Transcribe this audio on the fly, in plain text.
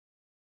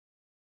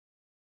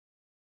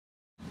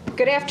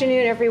Good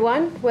afternoon,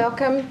 everyone.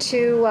 Welcome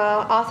to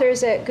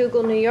Authors at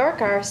Google New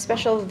York, our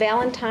special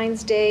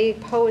Valentine's Day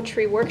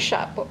Poetry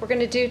Workshop. What we're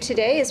going to do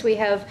today is we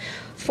have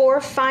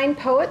 4 fine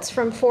poets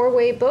from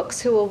 4-Way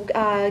Books who will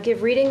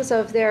give readings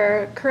of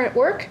their current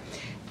work,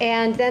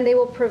 and then they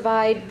will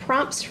provide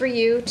prompts for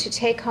you to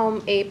take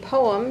home a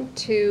poem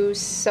to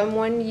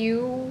someone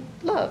you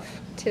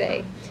love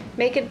today.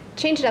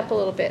 Change it up a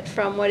little bit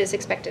from what is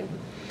expected.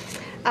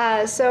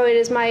 So it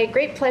is my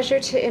great pleasure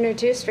to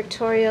introduce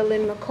Victoria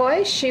Lynn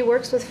McCoy. She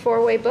works with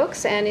 4-Way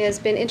Books and has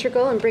been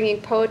integral in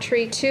bringing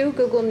poetry to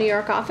Google New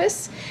York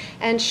office,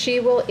 and she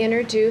will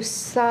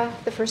introduce the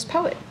first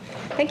poet.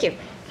 Thank you.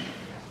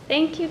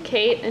 Thank you,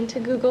 Kate, and to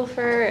Google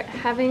for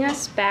having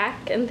us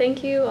back, and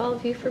thank you all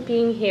of you for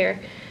being here.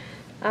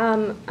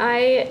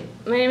 My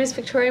name is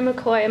Victoria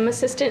McCoy. I'm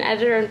assistant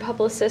editor and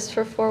publicist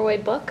for 4-Way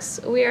Books.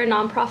 We are a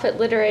nonprofit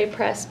literary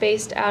press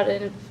based out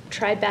in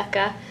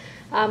Tribeca.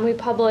 We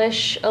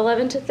publish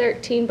 11 to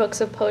 13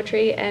 books of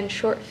poetry and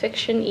short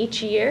fiction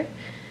each year,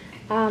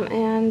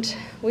 and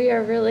we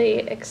are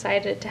really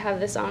excited to have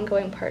this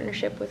ongoing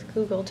partnership with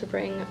Google to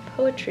bring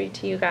poetry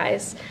to you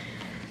guys.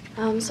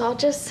 So I'll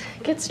just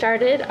get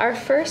started. Our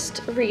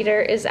first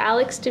reader is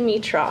Alex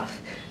Dimitrov,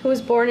 who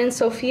was born in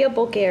Sofia,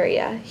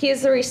 Bulgaria. He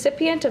is the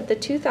recipient of the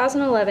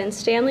 2011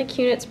 Stanley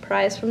Kunitz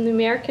Prize from the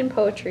American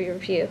Poetry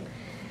Review.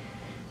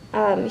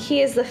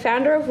 He is the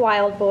founder of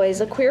Wild Boys,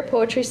 a queer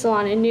poetry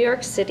salon in New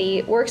York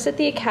City, works at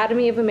the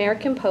Academy of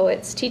American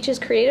Poets, teaches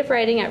creative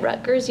writing at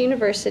Rutgers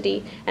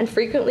University, and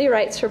frequently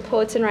writes for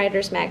Poets and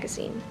Writers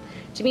magazine.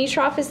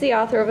 Dimitrov is the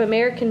author of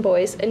American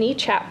Boys, an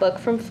e-chapbook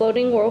from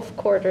Floating Wolf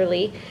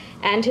Quarterly,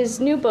 and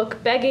his new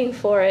book, Begging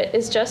for It,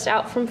 is just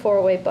out from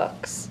 4-Way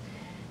Books.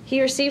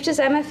 He received his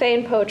MFA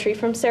in poetry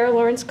from Sarah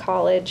Lawrence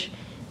College,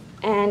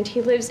 and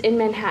he lives in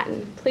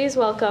Manhattan. Please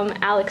welcome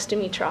Alex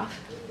Dimitrov.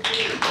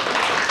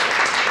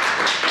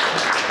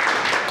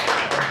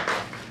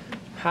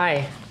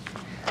 Hi.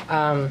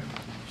 I'm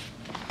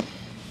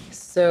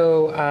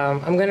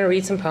going to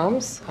read some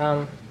poems,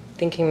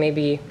 thinking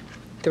maybe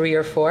 3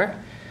 or 4.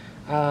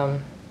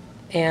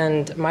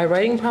 And my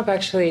writing prompt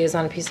actually is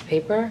on a piece of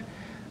paper.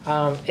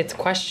 It's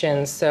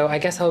questions, so I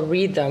guess I'll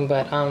read them,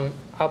 but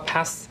I'll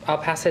pass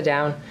it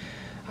down.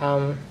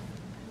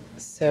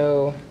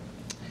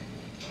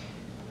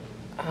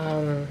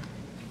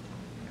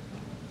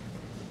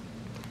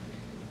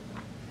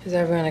 Is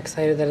everyone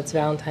excited that it's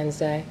Valentine's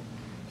Day?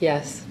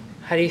 Yes.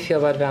 How do you feel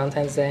about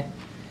Valentine's Day?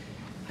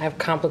 I have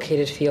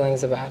complicated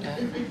feelings about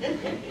it.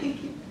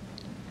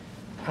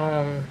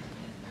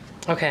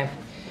 Okay.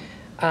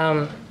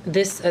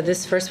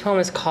 This first poem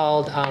is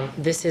called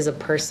This is a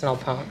Personal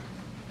Poem.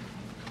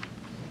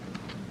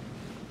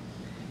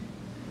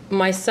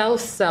 My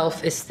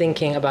self is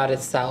thinking about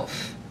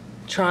itself,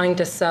 trying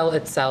to sell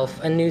itself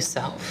a new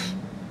self.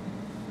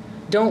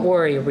 Don't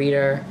worry,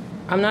 reader.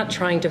 I'm not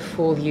trying to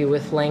fool you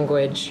with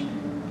language.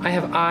 I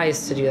have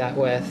eyes to do that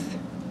with.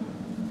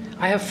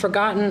 I have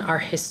forgotten our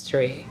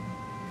history.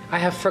 I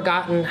have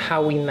forgotten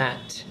how we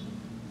met.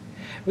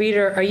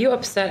 Reader, are you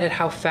upset at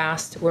how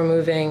fast we're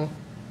moving?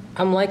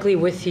 I'm likely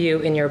with you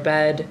in your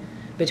bed,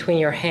 between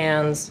your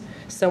hands,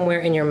 somewhere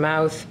in your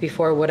mouth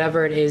before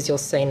whatever it is you'll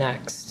say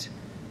next.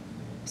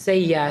 Say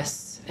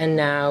yes, and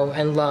now,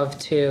 and love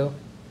too.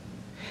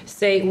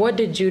 Say, what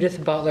did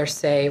Judith Butler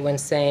say when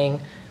saying,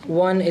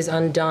 one is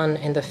undone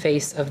in the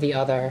face of the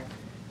other,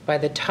 by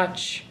the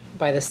touch,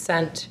 by the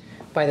scent,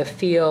 by the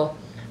feel,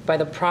 by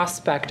the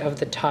prospect of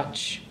the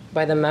touch,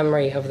 by the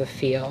memory of the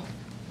feel.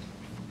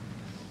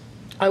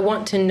 I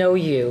want to know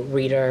you,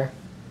 reader.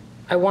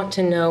 I want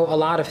to know a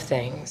lot of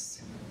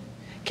things.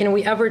 Can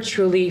we ever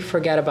truly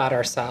forget about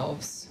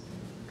ourselves?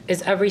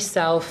 Is every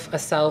self a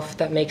self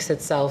that makes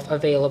itself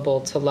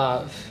available to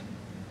love?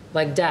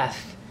 Like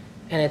death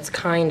and its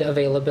kind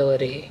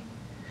availability?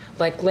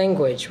 Like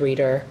language,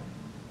 reader,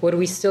 would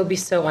we still be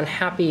so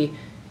unhappy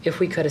if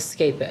we could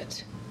escape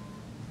it?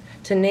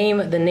 To name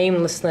the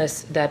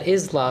namelessness that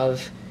is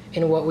love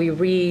in what we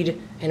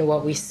read and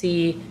what we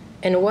see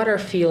and what are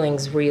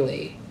feelings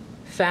really,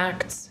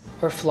 facts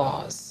or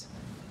flaws.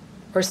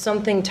 Or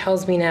something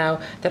tells me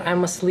now that I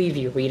must leave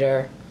you,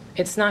 reader.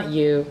 It's not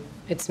you,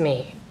 it's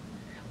me.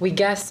 We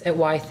guess at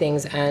why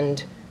things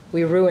end,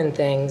 we ruin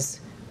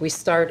things, we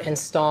start and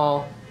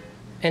stall,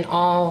 and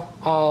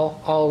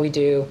all we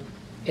do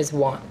is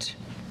want.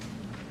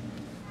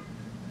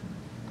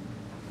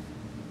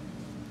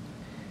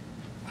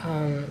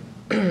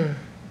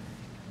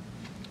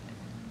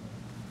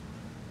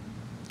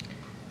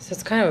 So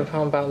it's kind of a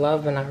poem about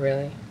love, but not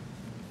really.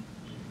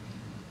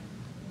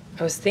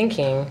 I was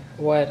thinking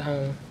what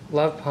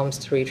love poems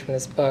to read from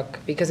this book,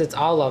 because it's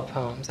all love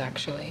poems,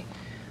 actually.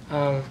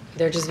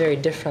 They're just very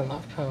different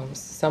love poems.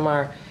 Some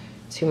are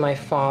to my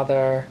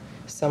father,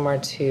 some are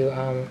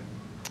to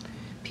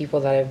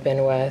people that I've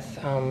been with,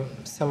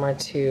 some are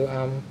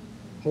to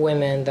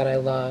women that I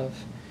love.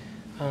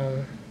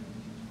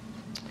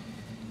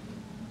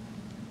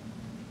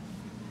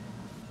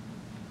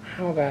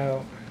 How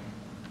about...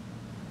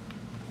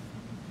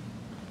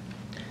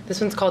 This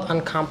one's called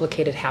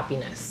Uncomplicated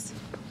Happiness.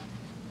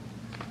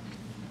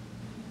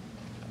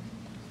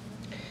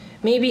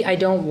 Maybe I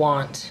don't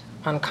want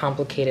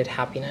uncomplicated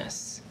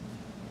happiness.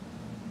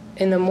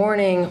 In the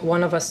morning,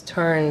 one of us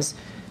turns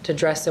to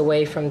dress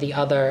away from the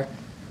other,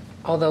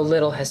 although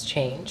little has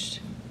changed.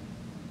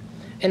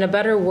 In a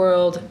better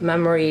world,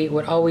 memory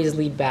would always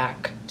lead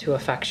back to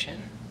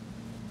affection.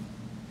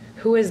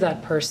 Who is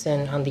that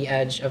person on the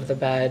edge of the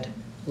bed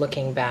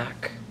looking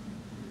back?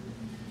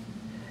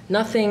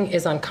 Nothing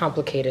is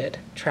uncomplicated,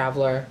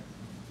 traveler.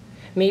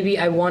 Maybe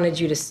I wanted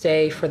you to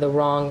stay for the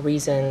wrong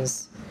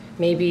reasons.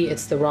 Maybe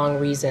it's the wrong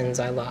reasons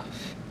I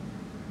love.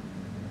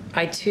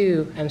 I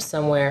too am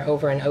somewhere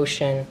over an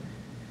ocean,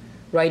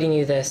 writing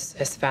you this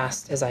as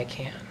fast as I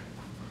can.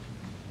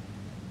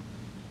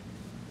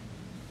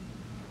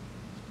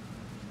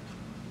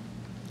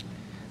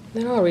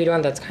 Then I'll read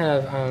one that's kind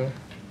of,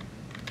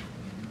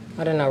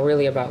 I don't know,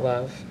 really about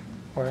love,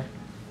 or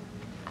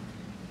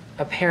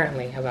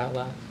apparently about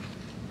love.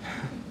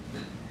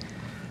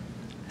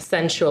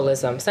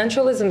 Sensualism.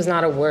 Sensualism is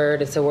not a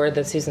word. It's a word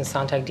that Susan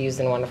Sontag used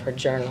in one of her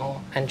journal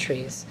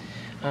entries,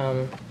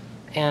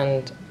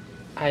 and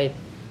I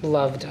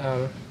loved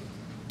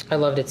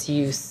its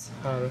use,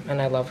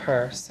 and I love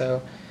her.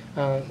 So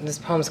this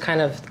poem's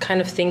kind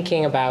of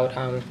thinking about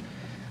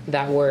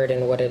that word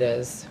and what it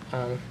is,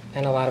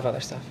 and a lot of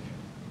other stuff.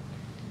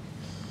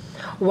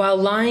 While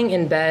lying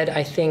in bed,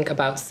 I think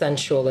about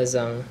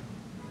sensualism.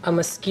 A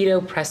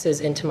mosquito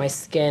presses into my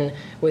skin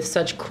with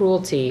such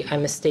cruelty, I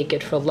mistake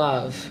it for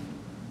love.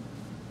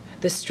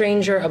 The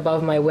stranger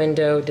above my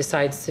window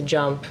decides to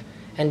jump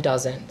and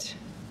doesn't.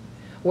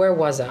 Where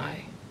was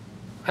I?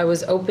 I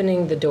was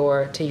opening the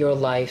door to your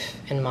life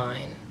and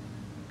mine.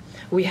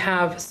 We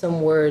have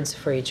some words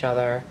for each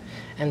other,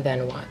 and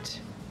then what?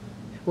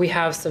 We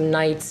have some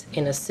nights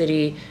in a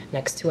city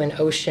next to an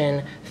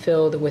ocean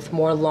filled with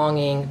more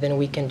longing than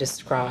we can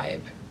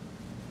describe.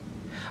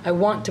 I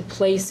want to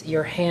place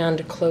your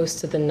hand close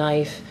to the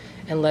knife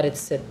and let it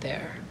sit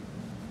there.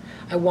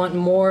 I want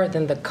more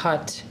than the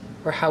cut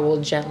or how we'll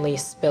gently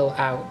spill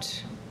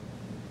out.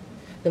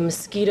 The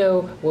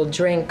mosquito will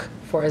drink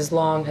for as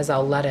long as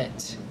I'll let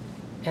it,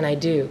 and I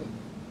do.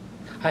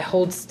 I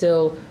hold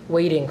still,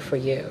 waiting for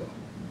you.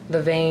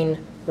 The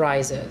vein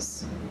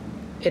rises.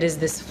 It is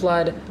this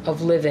flood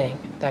of living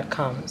that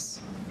comes.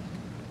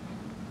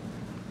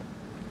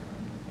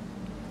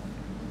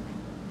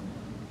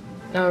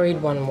 Now I'll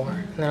read one more,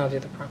 and then I'll do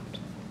the prompt.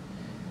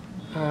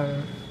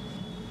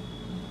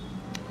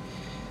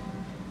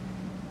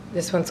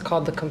 This one's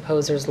called The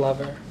Composer's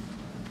Lover.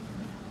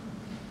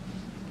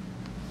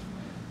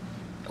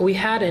 We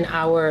had an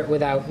hour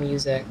without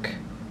music,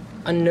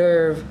 a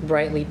nerve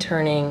brightly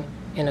turning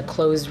in a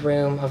closed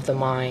room of the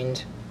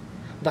mind,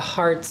 the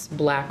heart's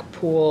black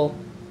pool,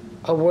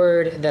 a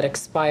word that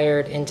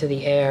expired into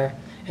the air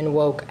and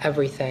woke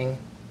everything.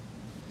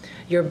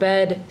 Your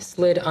bed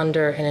slid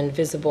under an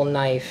invisible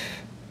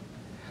knife.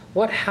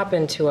 What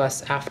happened to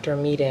us after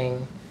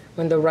meeting,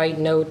 when the right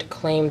note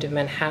claimed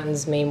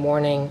Manhattan's May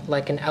morning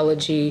like an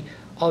elegy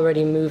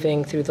already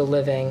moving through the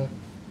living?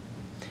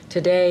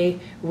 Today,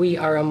 we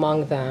are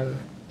among them,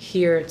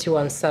 here to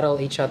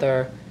unsettle each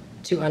other,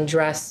 to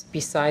undress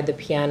beside the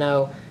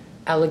piano,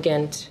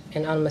 elegant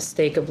and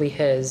unmistakably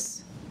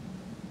his.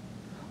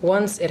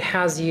 Once it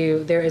has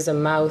you, there is a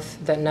mouth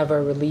that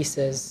never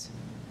releases,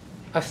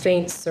 a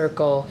faint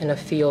circle in a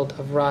field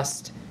of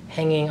rust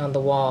hanging on the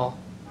wall.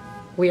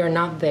 We are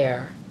not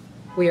there.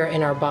 We are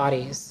in our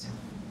bodies.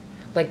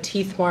 Like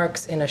teeth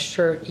marks in a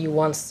shirt you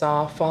once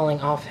saw falling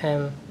off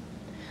him,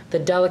 the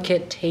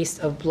delicate taste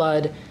of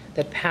blood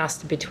that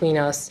passed between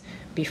us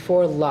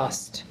before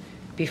lust,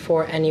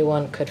 before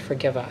anyone could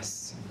forgive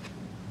us.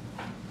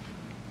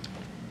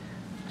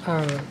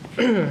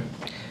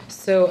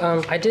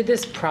 So I did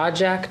this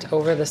project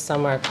over the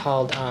summer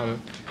called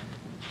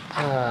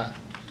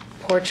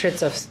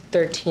Portraits of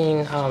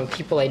 13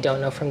 People I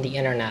Don't Know from the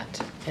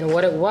Internet. And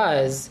what it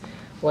was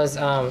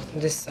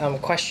this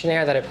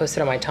questionnaire that I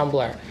posted on my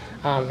Tumblr.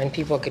 And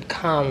people could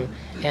come,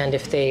 and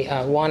if they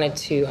wanted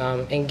to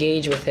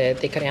engage with it,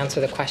 they could answer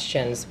the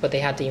questions, but they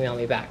had to email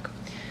me back.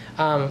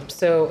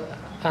 So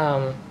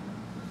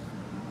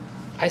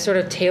I sort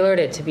of tailored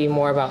it to be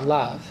more about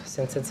love,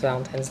 since it's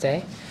Valentine's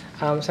Day.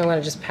 So I'm going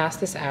to just pass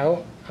this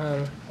out,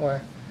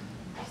 or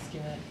just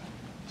give it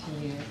to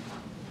you.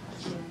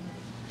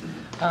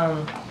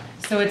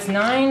 So it's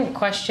 9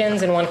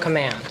 questions and 1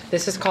 command.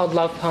 This is called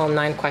Love Poem,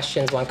 9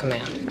 questions, 1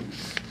 command.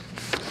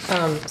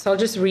 So I'll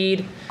just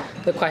read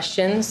the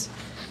questions,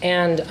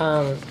 and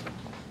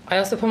I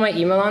also put my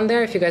email on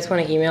there if you guys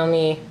want to email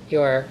me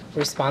your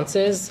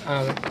responses,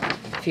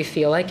 if you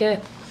feel like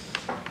it.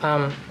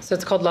 So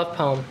it's called Love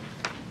Poem.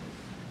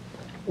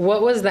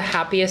 What was the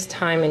happiest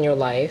time in your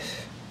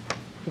life?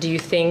 Do you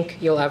think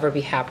you'll ever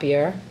be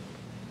happier?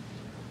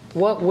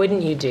 What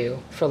wouldn't you do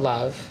for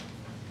love?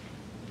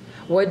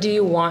 What do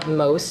you want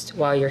most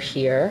while you're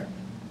here?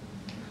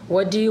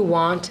 What do you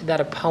want that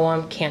a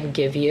poem can't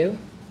give you?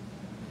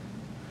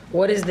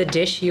 What is the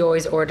dish you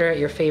always order at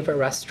your favorite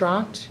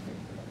restaurant?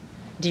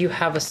 Do you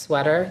have a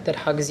sweater that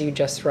hugs you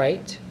just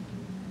right?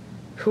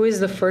 Who is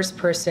the first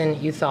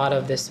person you thought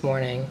of this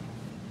morning?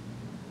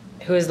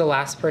 Who is the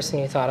last person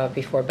you thought of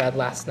before bed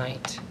last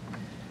night?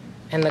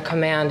 And the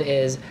command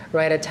is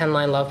write a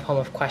 10-line love poem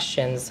of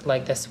questions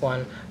like this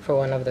one for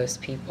one of those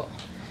people.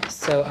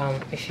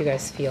 So if you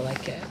guys feel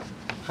like it,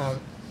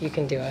 you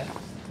can do it.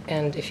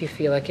 And if you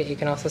feel like it, you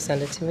can also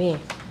send it to me.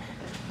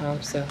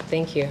 So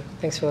thank you.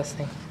 Thanks for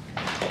listening.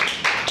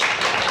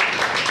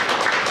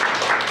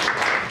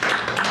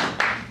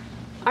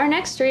 Our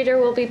next reader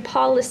will be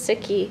Paul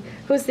Lisicky,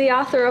 who is the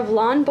author of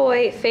Lawn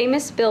Boy,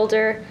 Famous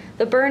Builder,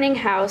 The Burning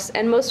House,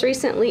 and most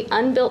recently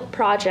Unbuilt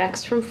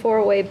Projects from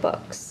Four Way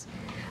Books.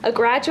 A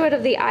graduate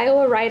of the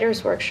Iowa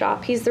Writers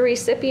Workshop, he's the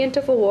recipient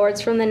of awards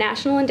from the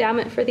National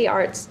Endowment for the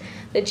Arts,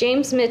 the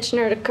James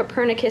Michener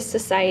Copernicus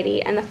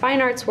Society, and the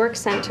Fine Arts Work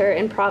Center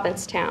in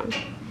Provincetown.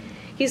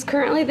 He's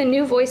currently the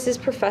New Voices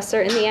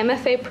professor in the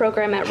MFA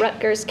program at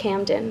Rutgers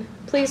Camden.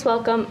 Please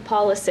welcome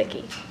Paul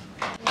Lisicky.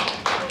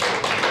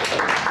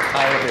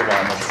 Hi,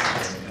 everyone.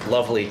 It's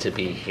lovely to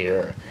be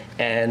here.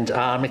 And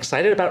I'm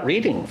excited about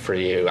reading for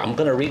you. I'm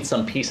going to read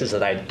some pieces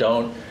that I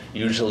don't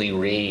usually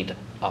read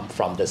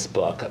from this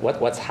book.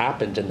 What's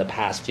happened in the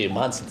past few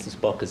months since this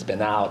book has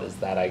been out is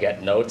that I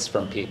get notes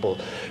from people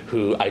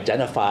who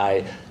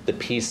identify the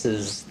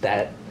pieces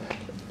that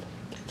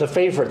the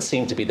favorites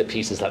seem to be the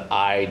pieces that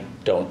I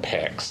don't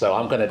pick. So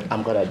I'm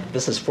gonna.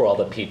 This is for all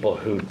the people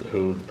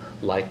who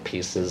like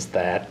pieces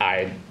that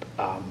I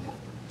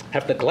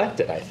have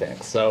neglected, I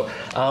think. So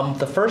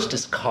the first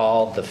is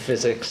called The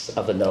Physics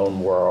of the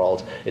Known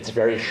World. It's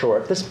very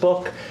short. This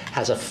book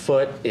has a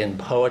foot in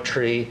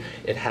poetry,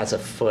 it has a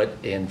foot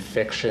in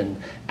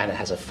fiction, and it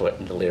has a foot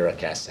in the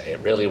lyric essay.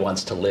 It really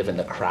wants to live in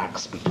the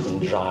cracks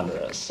between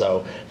genres.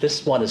 So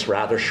this one is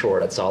rather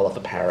short. It's all of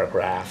a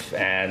paragraph,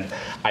 and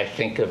I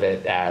think of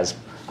it as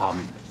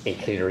a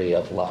theory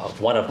of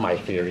love, one of my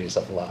theories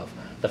of love,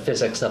 the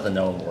physics of the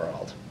known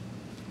world.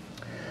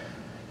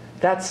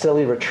 That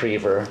silly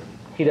retriever,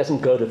 he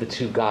doesn't go to the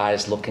two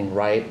guys looking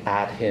right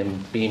at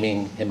him,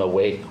 beaming him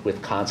awake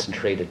with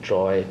concentrated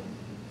joy.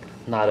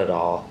 Not at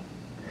all.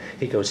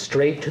 He goes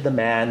straight to the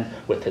man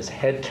with his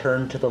head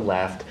turned to the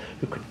left,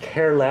 who could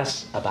care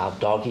less about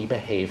doggy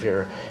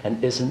behavior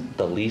and isn't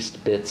the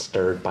least bit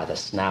stirred by the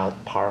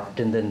snout parked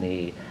in the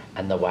knee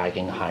and the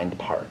wagging hind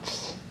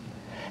parts.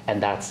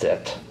 And that's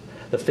it,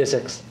 the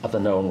physics of the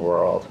known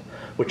world,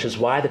 which is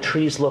why the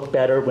trees look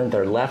better when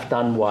they're left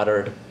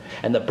unwatered,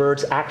 and the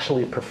birds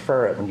actually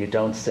prefer it when you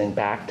don't sing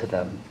back to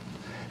them.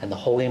 And the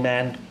holy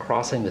man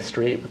crossing the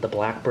street with the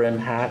black brim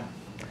hat,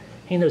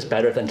 he knows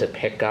better than to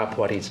pick up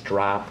what he's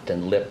dropped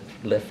and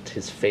lift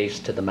his face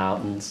to the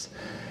mountains.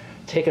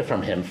 Take it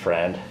from him,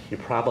 friend. You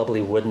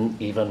probably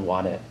wouldn't even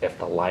want it if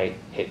the light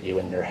hit you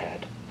in your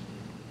head.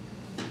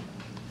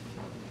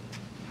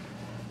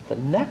 The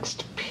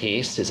next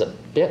piece is a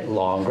bit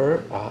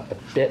longer, a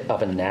bit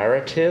of a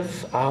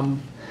narrative.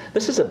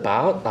 This is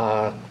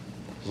about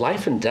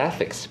life and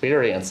death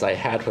experience I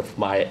had with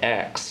my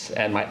ex.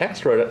 And my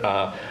ex wrote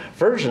a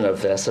version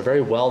of this, a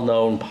very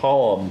well-known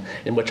poem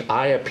in which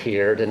I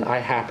appeared, and I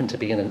happened to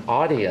be in an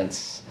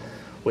audience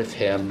with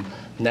him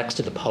next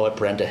to the poet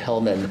Brenda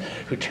Hillman,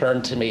 who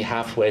turned to me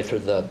halfway through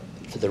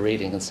the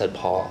reading and said,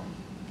 "Paul,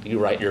 you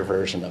write your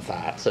version of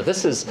that." So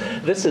this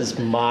is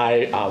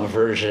my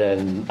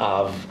version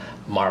of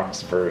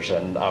Mark's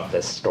version of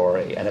this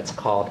story, and it's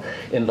called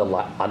In the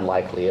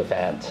Unlikely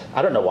Event.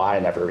 I don't know why I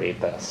never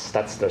read this.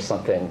 There's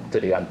something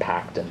to be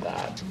unpacked in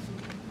that.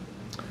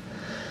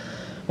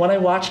 When I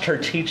watched her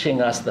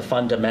teaching us the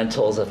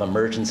fundamentals of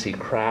emergency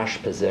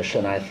crash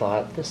position, I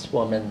thought, this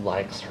woman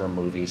likes her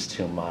movies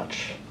too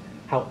much.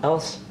 How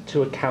else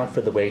to account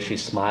for the way she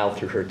smiled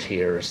through her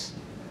tears?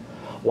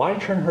 Why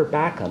turn her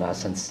back on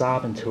us and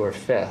sob into her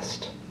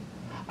fist?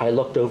 I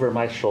looked over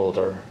my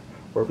shoulder.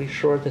 Were we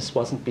sure this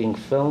wasn't being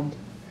filmed?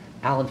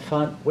 Alan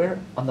Funt? Where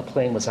on the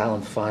plane was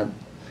Alan Funt?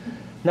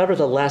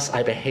 Nevertheless,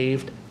 I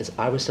behaved as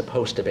I was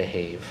supposed to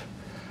behave.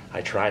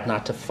 I tried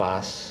not to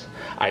fuss.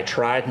 I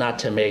tried not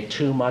to make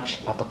too much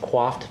of the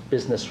coiffed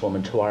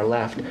businesswoman to our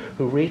left,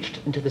 who reached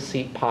into the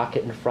seat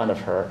pocket in front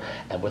of her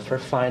and with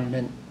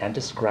refinement and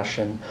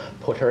discretion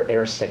put her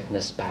air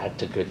sickness bag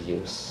to good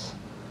use.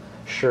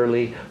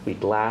 Surely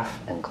we'd laugh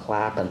and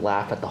clap and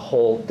laugh at the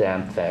whole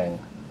damn thing.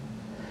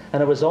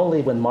 And it was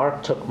only when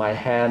Mark took my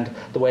hand,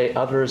 the way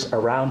others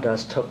around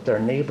us took their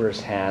neighbors'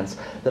 hands,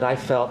 that I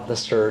felt the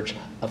surge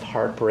of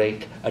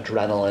heartbreak,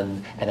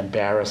 adrenaline, and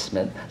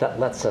embarrassment that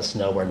lets us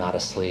know we're not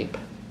asleep.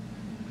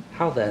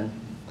 How then,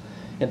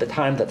 in the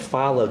time that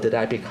followed, did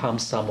I become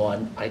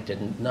someone I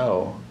didn't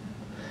know?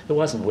 It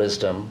wasn't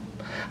wisdom.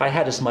 I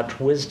had as much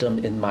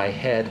wisdom in my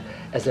head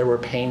as there were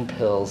pain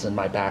pills in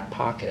my back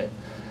pocket,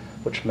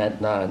 which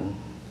meant none.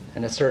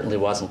 And it certainly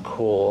wasn't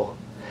cool.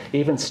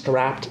 Even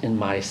strapped in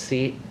my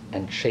seat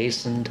and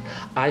chastened,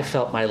 I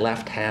felt my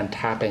left hand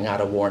tapping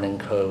out a warning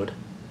code.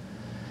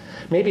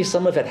 Maybe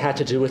some of it had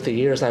to do with the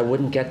years I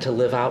wouldn't get to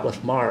live out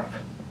with Mark,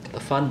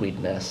 the fun we'd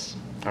miss,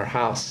 our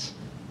house,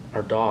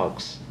 our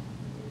dogs.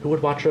 Who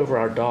would watch over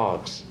our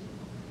dogs?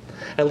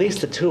 At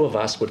least the two of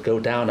us would go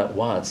down at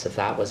once if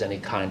that was any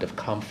kind of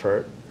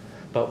comfort.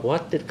 But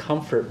what did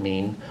comfort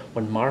mean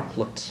when Mark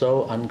looked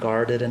so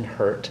unguarded and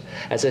hurt,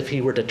 as if he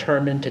were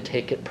determined to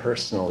take it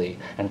personally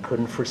and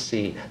couldn't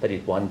foresee that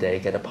he'd one day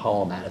get a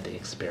poem out of the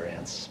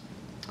experience?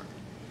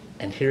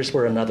 And here's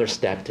where another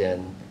stepped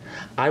in.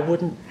 I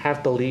wouldn't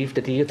have believed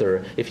it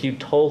either if you'd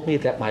told me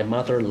that my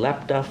mother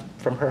leapt up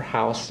from her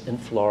house in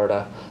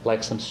Florida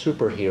like some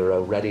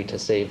superhero ready to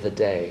save the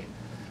day.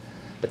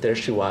 But there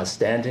she was,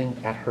 standing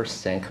at her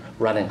sink,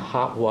 running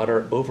hot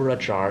water over a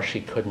jar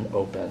she couldn't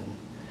open.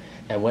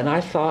 And when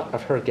I thought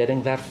of her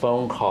getting that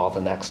phone call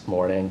the next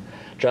morning,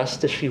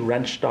 just as she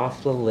wrenched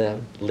off the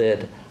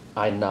lid,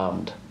 I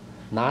numbed.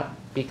 Not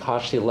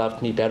because she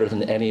loved me better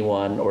than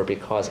anyone or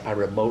because I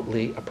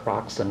remotely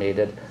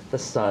approximated the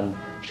son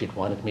she'd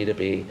wanted me to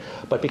be,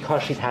 but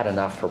because she'd had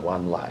enough for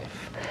one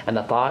life. And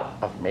the thought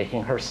of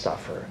making her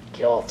suffer,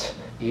 guilt,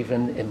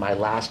 even in my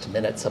last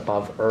minutes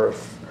above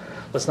earth,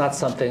 was not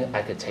something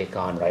I could take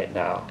on right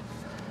now.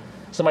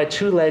 So my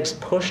two legs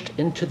pushed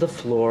into the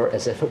floor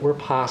as if it were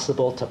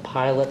possible to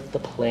pilot the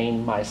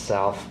plane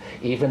myself,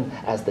 even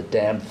as the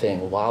damn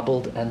thing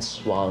wobbled and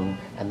swung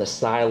and the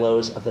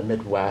silos of the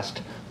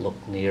Midwest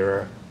looked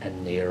nearer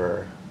and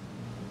nearer.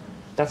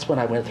 That's when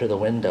I went through the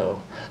window,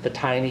 the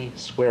tiny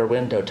square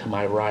window to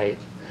my right.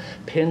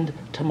 Pinned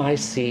to my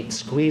seat,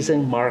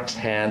 squeezing Mark's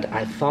hand,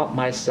 I thought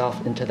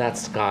myself into that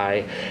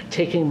sky,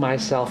 taking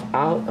myself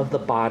out of the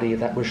body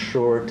that was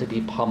sure to be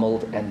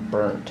pummeled and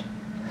burnt.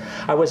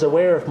 I was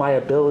aware of my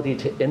ability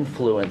to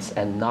influence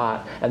and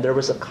not, and there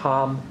was a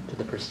calm to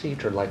the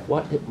procedure, like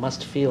what it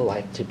must feel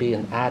like to be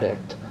an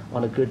addict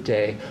on a good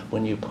day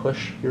when you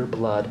push your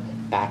blood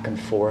back and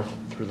forth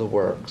through the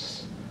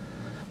works.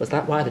 Was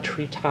that why the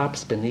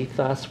treetops beneath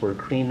us were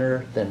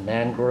greener than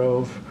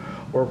mangrove,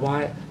 or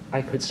why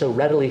I could so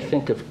readily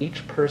think of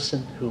each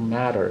person who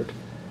mattered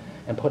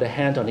and put a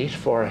hand on each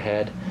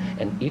forehead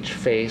and each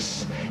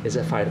face as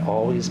if I'd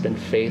always been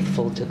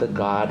faithful to the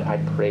God I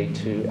prayed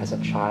to as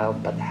a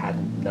child but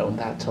hadn't known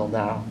that till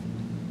now?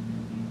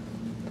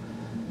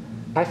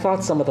 I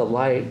thought some of the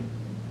light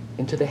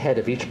into the head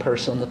of each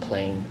person on the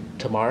plane,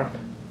 to Mark,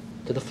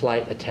 to the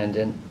flight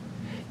attendant,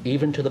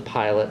 even to the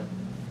pilot,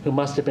 who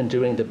must have been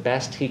doing the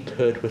best he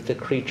could with the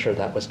creature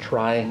that was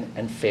trying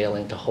and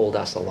failing to hold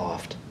us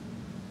aloft.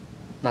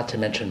 Not to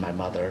mention my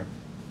mother.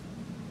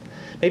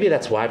 Maybe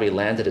that's why we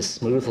landed as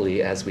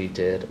smoothly as we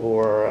did,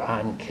 or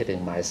I'm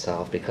kidding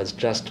myself, because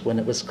just when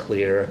it was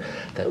clear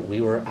that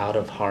we were out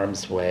of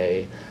harm's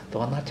way,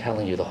 though I'm not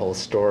telling you the whole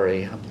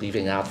story, I'm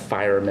leaving out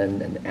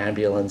firemen and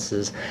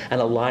ambulances and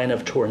a line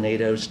of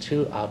tornadoes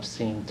too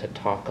obscene to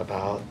talk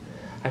about,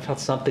 I felt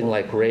something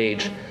like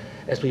rage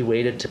as we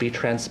waited to be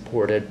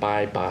transported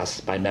by bus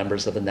by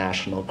members of the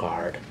National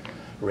Guard.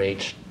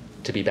 Rage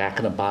to be back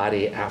in a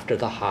body after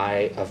the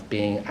high of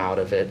being out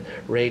of it,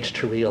 rage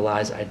to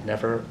realize I'd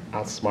never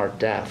outsmart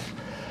death,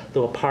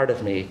 though a part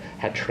of me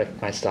had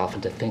tricked myself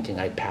into thinking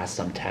I'd pass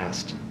some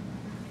test.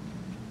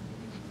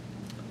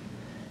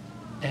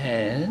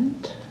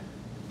 And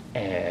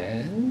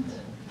I'm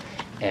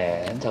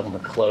going to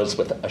close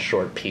with a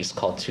short piece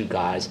called Two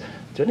Guys.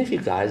 Do any of you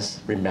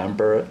guys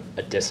remember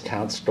a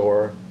discount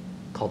store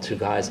called Two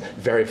Guys?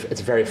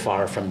 It's very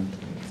far from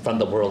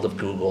the world of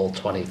Google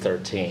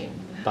 2013.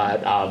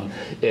 But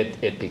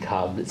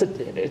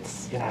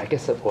it's I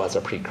guess it was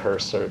a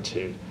precursor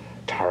to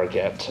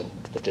Target and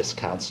the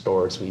discount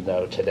stores we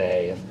know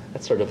today, and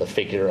that's sort of the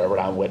figure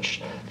around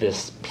which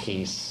this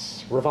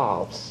piece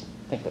revolves.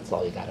 I think that's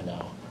all you got to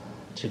know.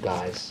 Two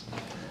Guys.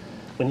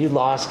 When you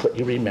lost what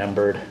you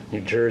remembered,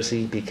 New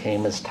Jersey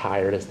became as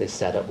tired as they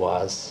said it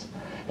was,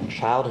 and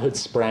childhood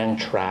sprang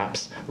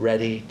traps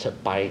ready to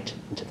bite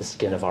into the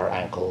skin of our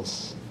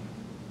ankles.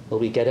 Will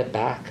we get it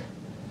back?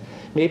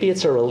 Maybe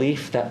it's a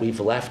relief that we've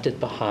left it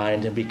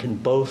behind and we can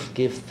both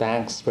give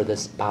thanks for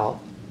this bout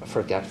of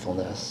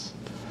forgetfulness.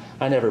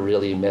 I never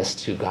really missed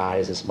Two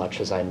Guys as much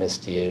as I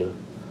missed you.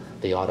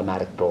 The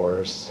automatic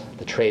doors,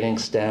 the trading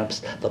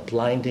stamps, the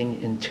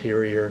blinding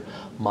interior,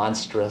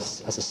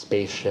 monstrous as a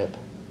spaceship.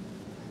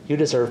 You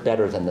deserve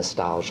better than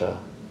nostalgia.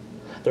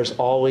 There's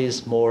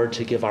always more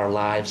to give our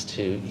lives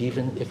to,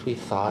 even if we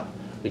thought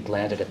we'd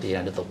landed at the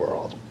end of the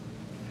world.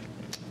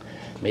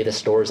 May the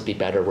stores be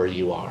better where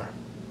you are.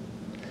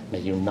 May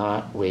you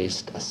not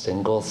waste a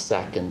single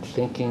second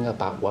thinking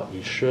about what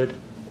you should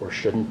or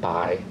shouldn't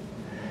buy.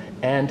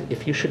 And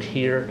if you should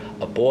hear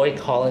a boy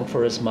calling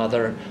for his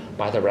mother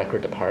by the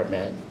record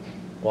department,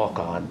 walk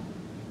on.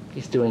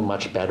 He's doing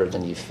much better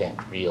than you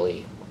think,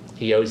 really.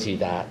 He owes you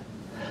that.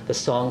 The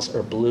songs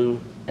are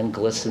blue and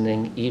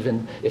glistening,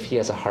 even if he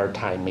has a hard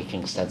time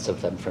making sense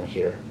of them from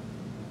here.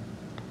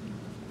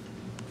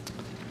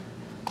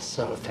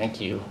 So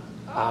thank you.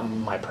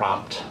 My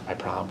prompt.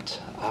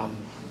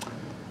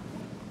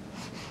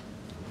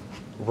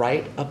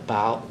 Write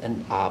about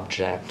an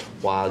object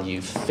while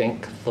you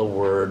think the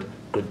word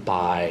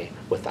goodbye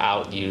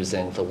without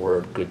using the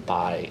word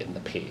goodbye in the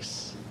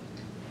piece.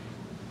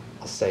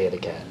 I'll say it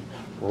again.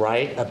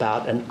 Write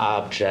about an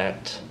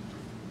object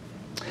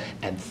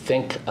and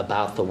think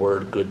about the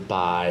word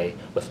goodbye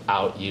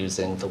without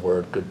using the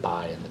word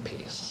goodbye in the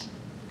piece.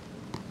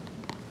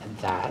 And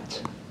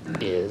that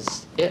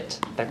is it.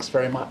 Thanks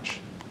very much.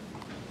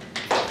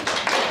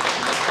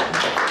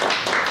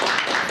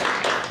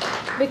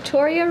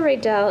 Victoria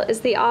Redel is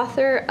the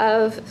author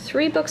of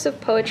 3 books of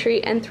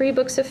poetry and 3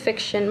 books of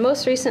fiction,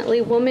 most recently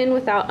Woman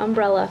Without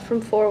Umbrella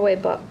from 4-Way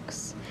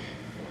Books.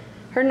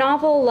 Her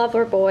novel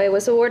Loverboy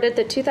was awarded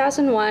the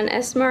 2001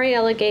 S.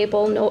 Mariella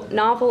Gable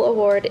Novel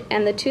Award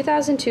and the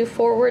 2002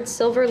 Forward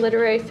Silver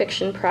Literary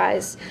Fiction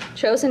Prize,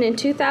 chosen in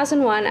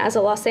 2001 as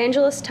a Los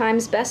Angeles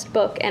Times Best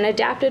Book and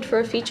adapted for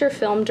a feature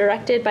film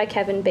directed by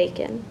Kevin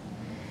Bacon.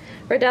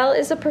 Redel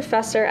is a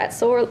professor at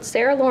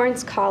Sarah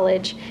Lawrence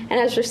College and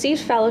has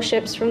received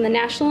fellowships from the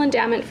National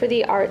Endowment for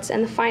the Arts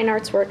and the Fine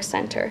Arts Works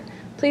Center.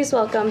 Please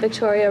welcome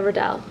Victoria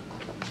Redel.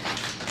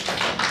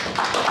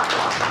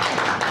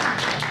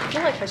 I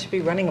feel like I should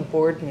be running a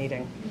board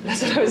meeting.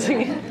 That's what I was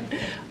thinking.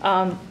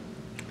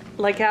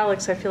 Like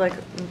Alex, I feel like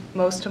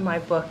most of my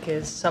book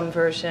is some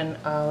version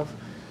of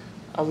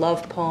a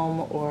love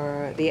poem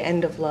or the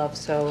end of love.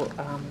 So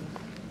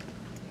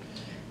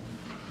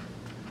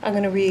I'm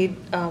going to read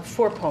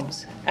 4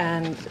 poems.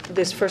 And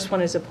this first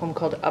one is a poem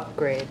called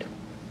Upgrade.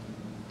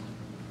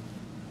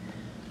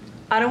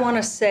 I don't want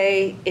to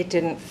say it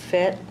didn't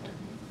fit,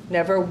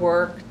 never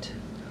worked,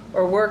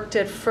 or worked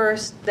at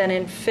first, then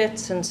in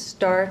fits and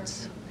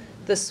starts.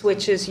 The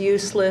switch is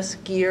useless,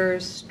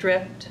 gears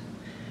stripped.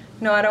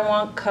 No, I don't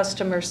want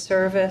customer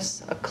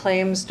service, a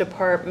claims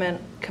department,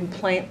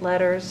 complaint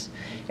letters,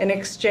 an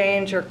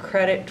exchange or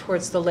credit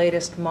towards the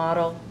latest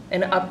model,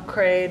 an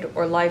upgrade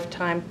or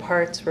lifetime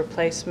parts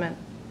replacement.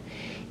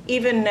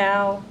 Even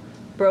now,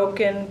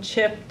 broken,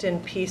 chipped in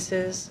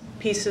pieces,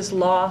 pieces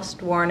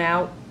lost, worn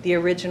out, the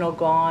original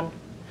gone.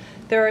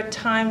 There are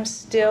times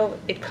still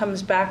it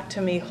comes back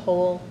to me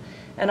whole,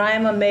 and I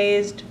am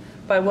amazed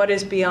by what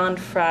is beyond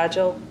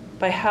fragile,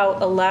 by how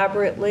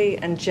elaborately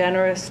and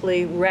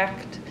generously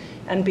wrecked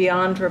and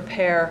beyond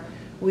repair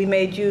we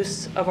made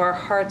use of our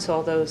hearts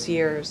all those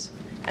years.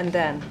 And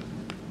then.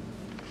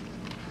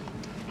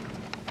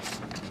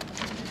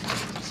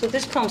 So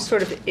this poem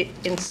sort of,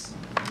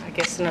 I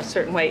guess in a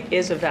certain way,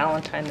 is a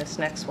Valentine, this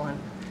next one.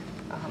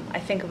 I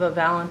think of a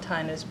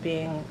Valentine as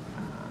being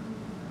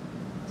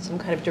some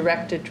kind of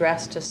direct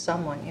address to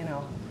someone, you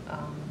know,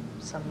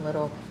 some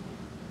little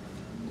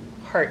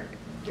heart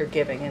you're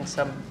giving in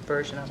some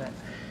version of it.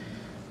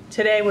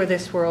 Today we're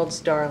this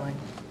world's darling.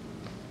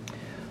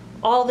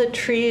 All the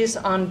trees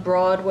on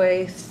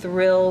Broadway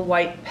thrill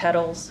white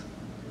petals.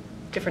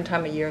 Different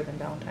time of year than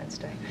Valentine's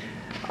Day.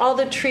 All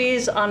the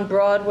trees on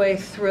Broadway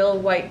thrill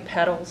white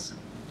petals.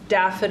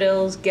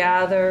 Daffodils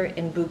gather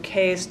in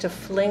bouquets to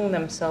fling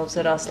themselves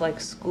at us like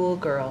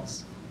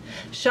schoolgirls.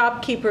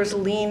 Shopkeepers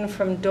lean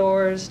from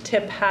doors,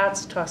 tip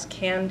hats, toss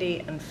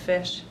candy and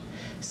fish.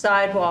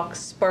 Sidewalks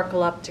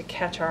sparkle up to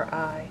catch our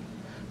eye.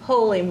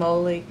 Holy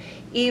moly,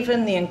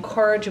 even the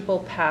incorrigible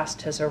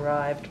past has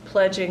arrived,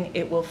 pledging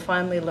it will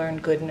finally learn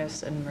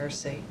goodness and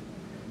mercy.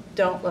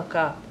 Don't look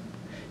up.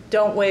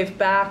 Don't wave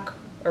back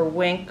or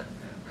wink.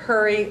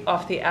 Hurry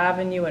off the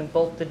avenue and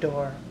bolt the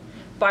door.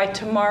 By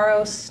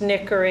tomorrow,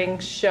 snickering,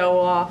 show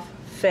off,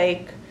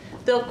 fake,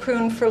 they'll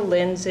croon for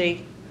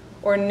Lindsay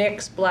or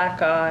Nick's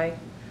black eye.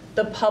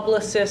 The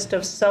publicist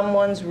of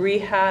someone's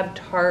rehabbed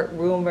heart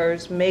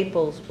rumors,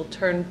 Maples will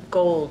turn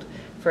gold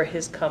for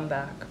his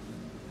comeback.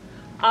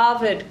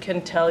 Ovid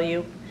can tell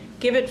you,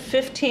 give it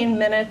 15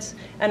 minutes,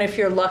 and if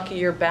you're lucky,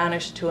 you're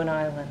banished to an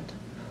island.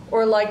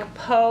 Or like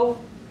Poe,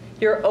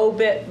 your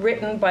obit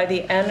written by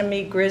the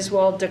enemy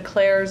Griswold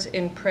declares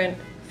in print,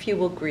 few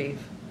will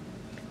grieve.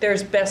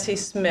 There's Bessie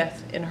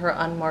Smith in her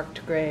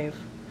unmarked grave.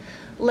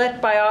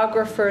 Let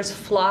biographers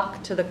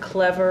flock to the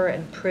clever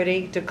and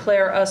pretty,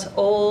 declare us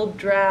old,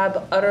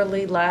 drab,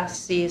 utterly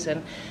last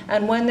season,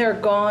 and when they're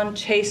gone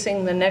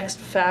chasing the next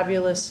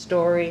fabulous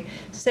story,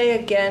 say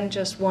again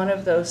just one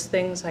of those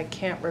things I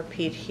can't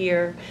repeat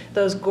here,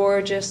 those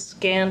gorgeous,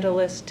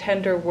 scandalous,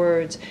 tender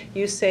words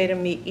you say to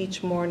me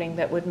each morning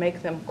that would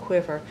make them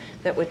quiver,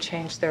 that would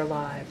change their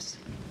lives.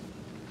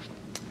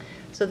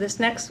 So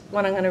this next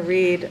one I'm going to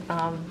read,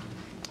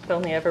 I've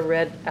only ever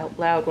read out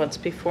loud once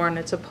before, and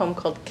it's a poem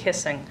called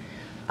Kissing.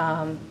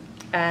 How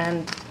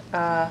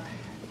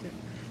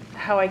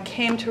I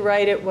came to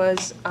write it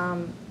was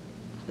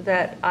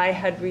that I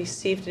had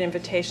received an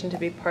invitation to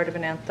be part of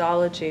an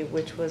anthology,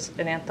 which was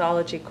an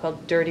anthology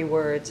called Dirty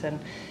Words, and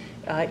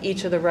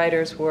each of the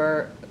writers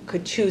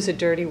could choose a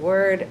dirty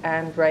word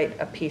and write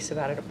a piece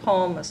about it, a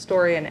poem, a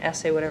story, an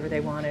essay, whatever they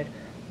wanted.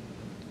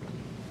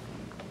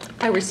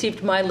 I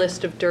received my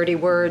list of dirty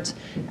words,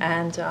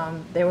 and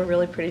they were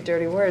really pretty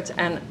dirty words.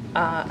 And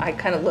I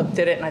kind of looked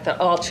at it, and I thought,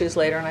 oh, I'll choose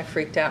later, and I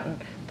freaked out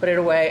and put it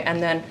away, and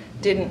then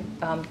didn't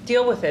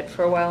deal with it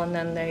for a while. And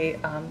then they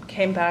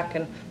came back,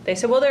 and they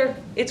said, well,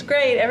 it's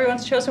great.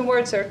 Everyone's chosen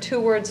words. There are 2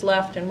 words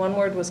left, and one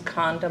word was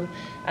condom,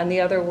 and the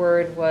other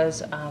word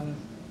was a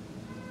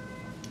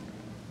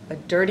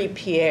dirty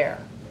Pierre.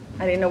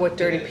 I didn't know what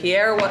Dirty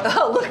Pierre was.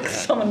 Oh, look,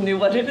 someone knew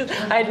what it is.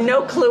 I had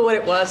no clue what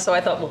it was, so I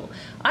thought, well,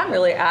 I'm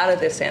really out of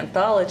this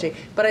anthology.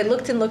 But I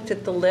looked and looked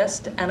at the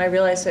list, and I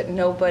realized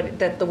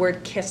that the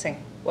word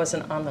kissing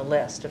wasn't on the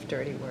list of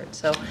dirty words.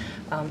 So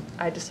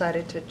I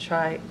decided to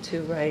try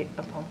to write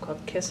a poem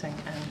called Kissing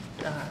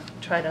and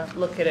try to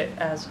look at it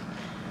as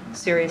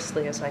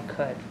seriously as I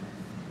could.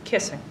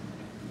 Kissing.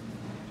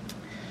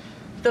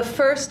 The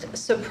first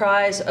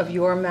surprise of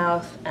your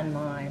mouth and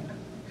mine.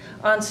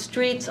 On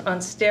streets, on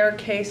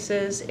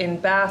staircases, in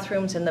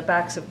bathrooms, in the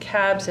backs of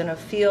cabs, in a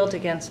field,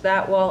 against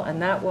that wall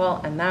and that wall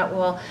and that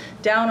wall,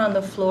 down on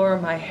the floor,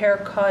 my hair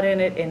caught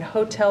in it, in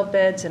hotel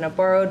beds, in a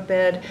borrowed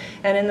bed,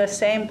 and in the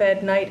same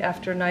bed night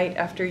after night,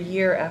 after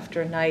year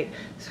after night,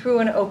 through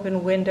an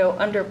open window,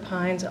 under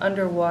pines,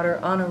 underwater,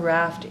 on a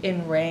raft,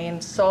 in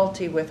rain,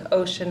 salty with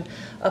ocean,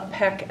 a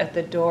peck at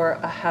the door,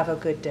 a have a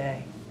good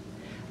day.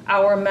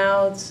 Our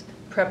mouths,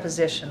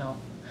 prepositional.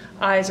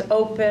 Eyes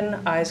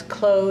open, eyes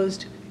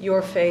closed,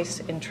 your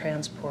face in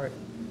transport,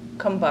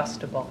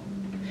 combustible.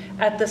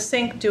 At the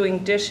sink doing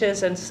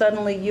dishes, and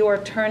suddenly you are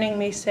turning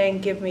me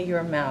saying, give me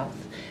your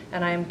mouth,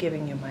 and I am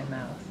giving you my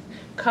mouth.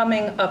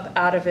 Coming up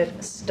out of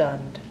it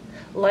stunned,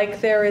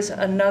 like there is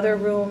another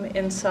room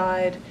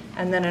inside,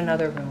 and then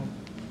another room.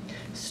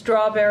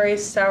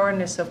 Strawberries,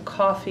 sourness of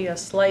coffee, a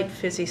slight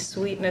fizzy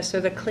sweetness,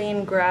 or the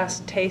clean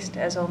grass taste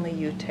as only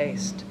you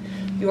taste.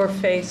 Your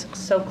face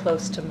so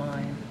close to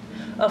mine.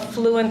 A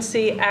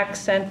fluency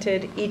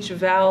accented, each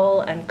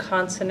vowel and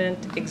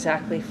consonant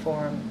exactly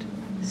formed.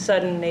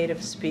 Sudden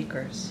native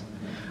speakers.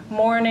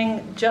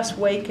 Morning, just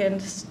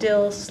wakened,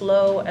 still,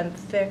 slow and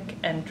thick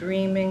and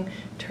dreaming,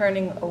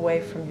 turning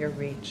away from your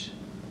reach.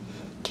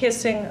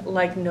 Kissing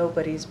like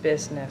nobody's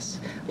business,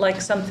 like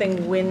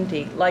something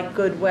windy, like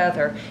good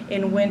weather.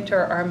 In winter,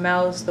 our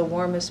mouths the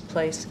warmest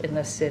place in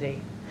the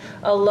city.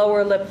 A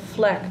lower lip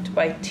flecked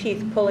by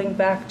teeth pulling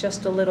back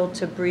just a little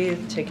to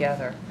breathe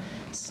together.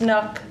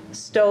 Snuck,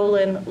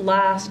 stolen,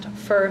 last,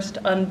 first,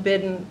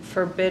 unbidden,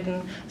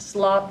 forbidden,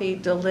 sloppy,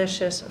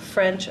 delicious,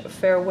 French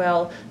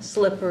farewell,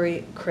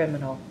 slippery,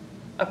 criminal.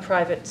 A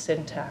private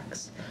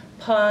syntax.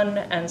 Pun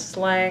and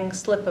slang,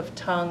 slip of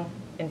tongue,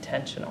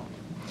 intentional.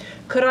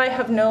 Could I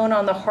have known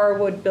on the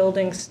Harwood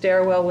building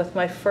stairwell with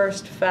my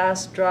first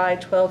fast, dry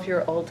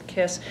 12-year-old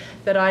kiss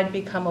that I'd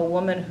become a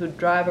woman who'd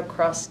drive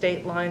across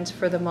state lines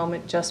for the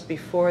moment just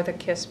before the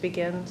kiss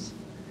begins?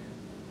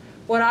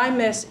 What I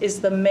miss is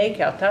the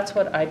makeout. That's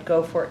what I'd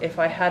go for if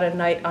I had a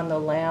night on the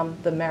lam,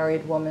 the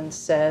married woman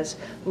says,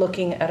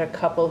 looking at a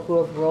couple who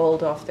have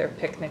rolled off their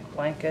picnic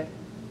blanket.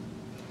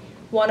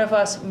 One of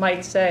us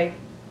might say,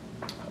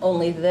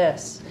 only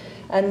this.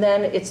 And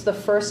then it's the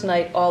first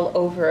night all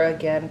over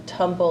again,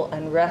 tumble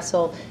and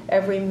wrestle,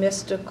 every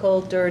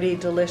mystical, dirty,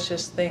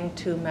 delicious thing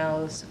two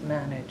mouths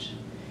manage.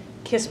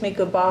 Kiss me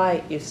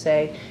goodbye, you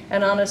say,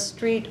 and on a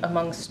street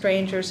among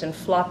strangers in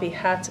floppy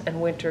hats and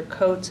winter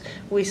coats,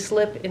 we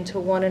slip into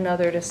one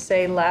another to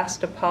say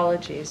last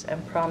apologies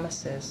and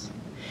promises.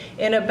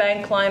 In a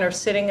bank line or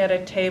sitting at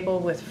a table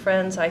with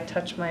friends, I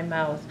touch my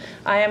mouth.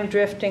 I am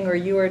drifting or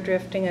you are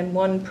drifting, and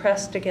one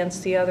pressed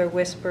against the other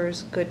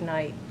whispers, good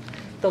night.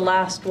 The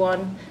last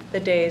one, the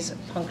day's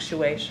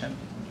punctuation.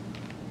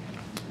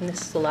 And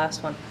this is the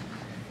last one.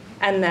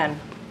 And then.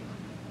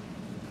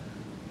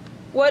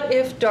 What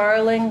if,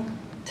 darling,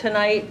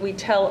 tonight we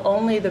tell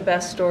only the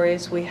best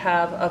stories we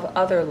have of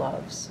other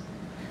loves?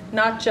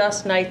 Not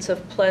just nights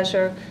of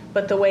pleasure,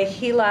 but the way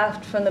he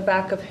laughed from the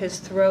back of his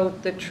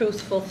throat, the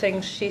truthful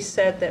things she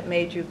said that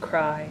made you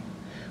cry.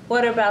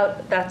 What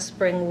about that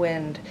spring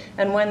wind,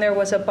 and when there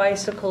was a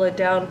bicycle, a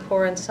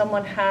downpour, and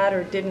someone had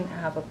or didn't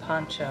have a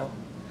poncho?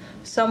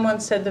 Someone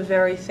said the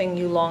very thing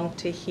you longed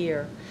to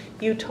hear.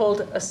 You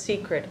told a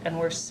secret and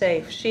were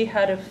safe. She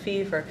had a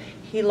fever.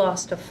 He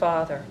lost a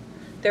father.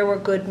 There were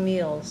good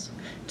meals.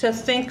 To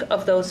think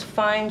of those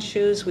fine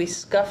shoes we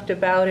scuffed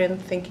about in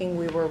thinking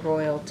we were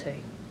royalty.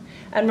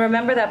 And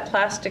remember that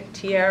plastic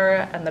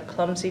tiara and the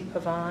clumsy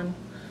pavane?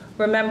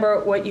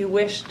 Remember what you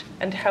wished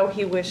and how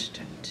he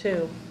wished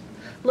too.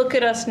 Look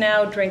at us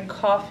now, drink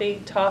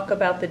coffee, talk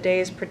about the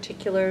day's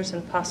particulars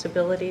and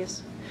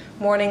possibilities.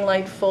 Morning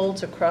light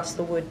folds across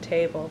the wood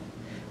table.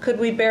 Could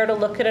we bear to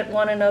look at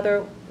one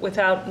another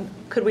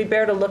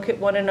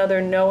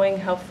knowing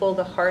how full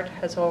the heart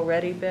has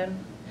already been?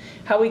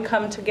 How we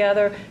come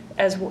together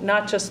as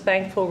not just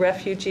thankful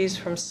refugees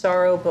from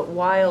sorrow, but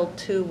wild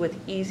too, with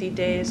easy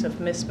days of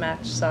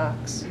mismatched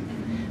socks.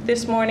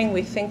 This morning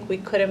we think we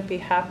couldn't be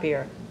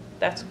happier.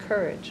 That's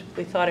courage.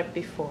 We thought it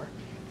before.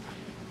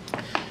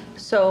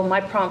 So my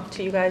prompt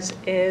to you guys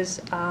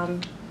is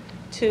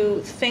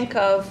to think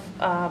of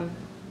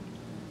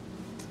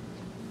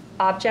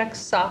objects,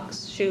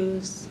 socks,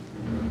 shoes,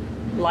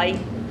 light,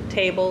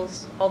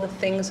 tables, all the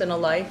things in a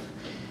life,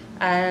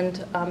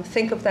 and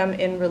think of them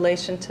in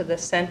relation to the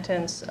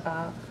sentence,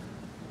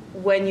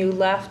 when you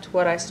left,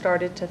 what I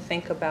started to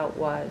think about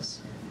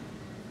was.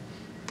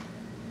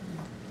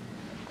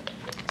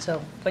 So,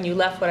 when you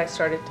left, what I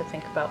started to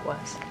think about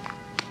was.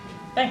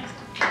 Thanks.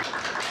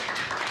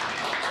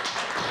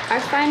 Our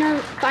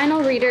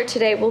final reader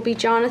today will be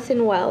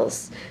Jonathan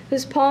Wells,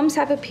 whose poems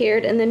have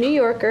appeared in The New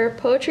Yorker,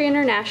 Poetry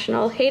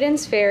International,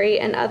 Hayden's Ferry,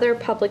 and other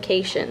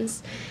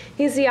publications.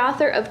 He's the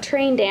author of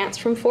Train Dance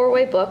from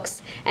Four-Way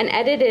Books and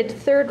edited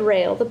Third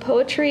Rail, The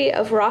Poetry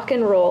of Rock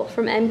and Roll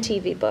from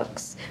MTV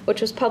Books,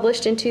 which was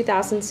published in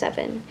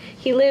 2007.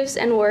 He lives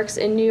and works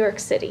in New York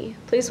City.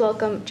 Please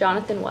welcome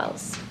Jonathan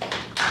Wells.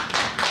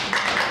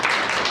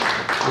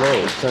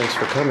 Hello, thanks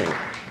for coming.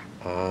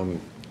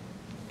 I'm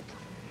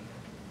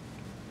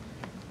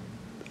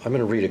going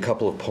to read a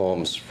couple of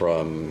poems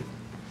from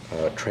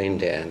Train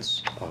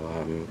Dance,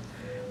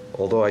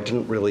 although I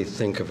didn't really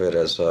think of it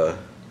as a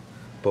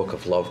book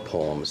of love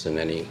poems in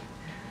any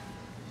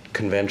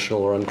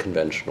conventional or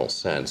unconventional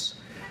sense.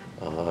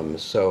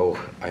 So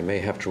I may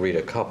have to read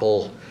a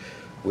couple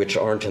which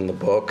aren't in the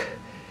book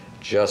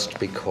just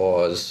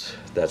because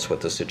that's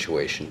what the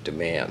situation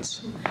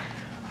demands.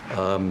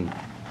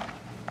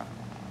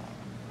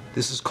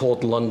 This is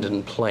called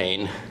London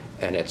Plane,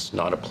 and it's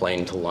not a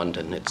plane to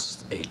London,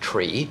 it's a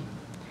tree,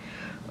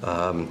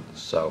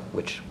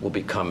 which will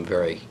become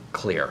very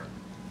clear.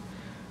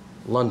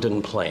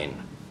 London Plane.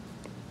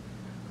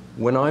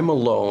 When I'm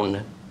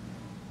alone,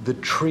 the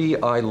tree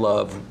I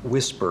love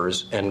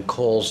whispers and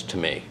calls to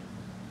me,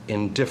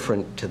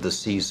 indifferent to the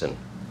season.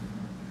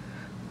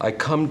 I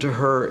come to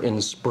her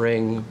in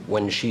spring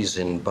when she's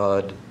in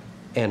bud,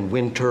 and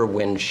winter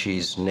when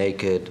she's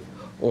naked,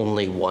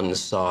 only one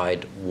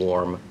side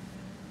warm.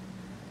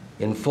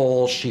 In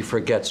fall, she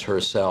forgets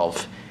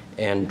herself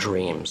and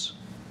dreams.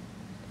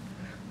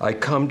 I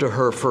come to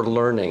her for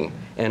learning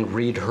and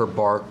read her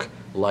bark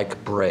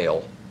like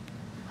Braille.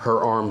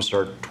 Her arms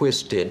are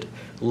twisted,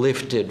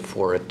 lifted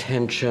for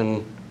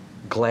attention,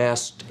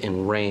 glassed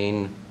in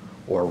rain,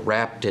 or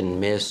wrapped in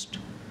mist,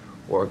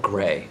 or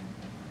gray.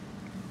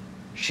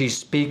 She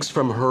speaks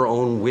from her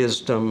own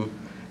wisdom,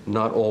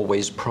 not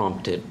always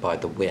prompted by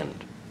the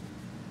wind.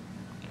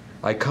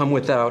 I come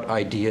without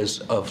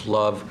ideas of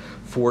love,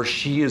 for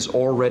she is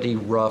already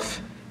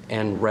rough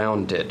and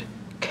rounded,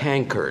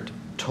 cankered,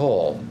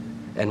 tall,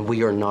 and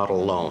we are not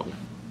alone.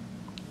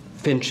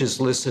 Finches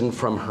listen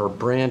from her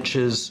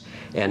branches,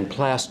 and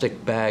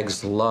plastic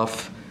bags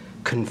luff,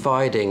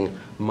 confiding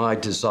my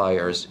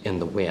desires in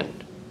the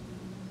wind.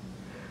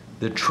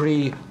 The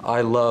tree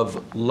I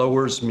love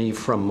lowers me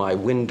from my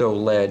window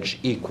ledge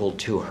equal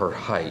to her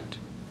height.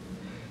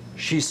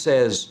 She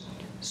says,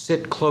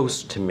 "Sit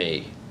close to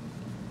me."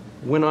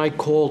 When I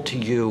call to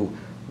you,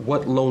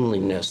 what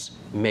loneliness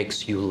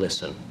makes you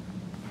listen?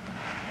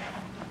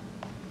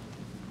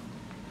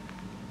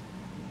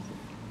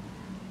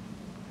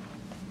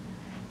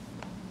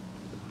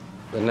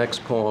 The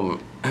next poem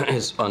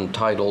is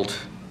untitled,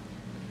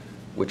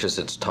 which is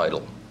its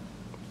title.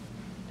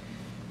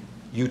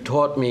 You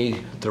taught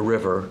me the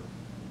river,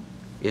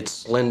 its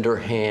slender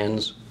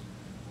hands,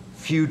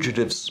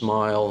 fugitive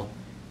smile,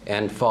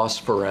 and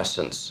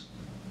phosphorescence.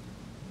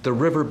 The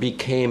river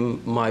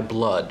became my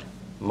blood,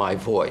 my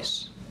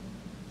voice.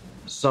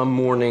 Some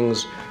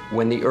mornings,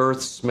 when the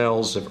earth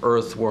smells of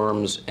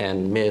earthworms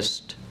and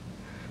mist,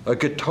 a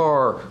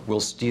guitar will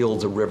steal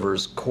the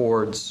river's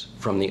chords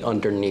from the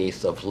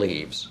underneath of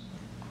leaves.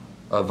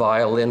 A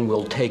violin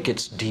will take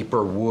its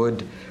deeper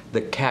wood,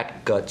 the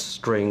catgut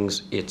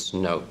strings its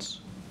notes.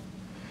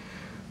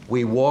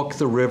 We walk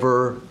the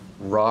river,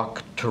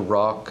 rock to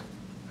rock.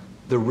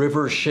 The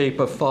river shape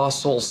a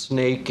fossil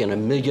snake in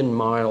 1,000,000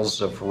 miles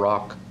of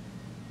rock.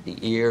 The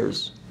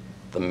ears,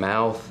 the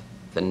mouth,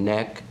 the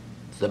neck,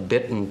 the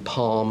bitten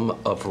palm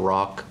of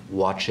rock,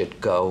 watch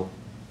it go.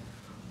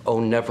 Oh,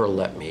 never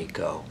let me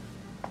go.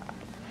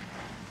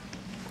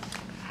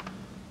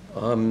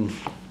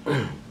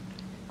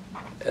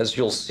 As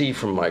you'll see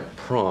from my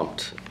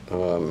prompt,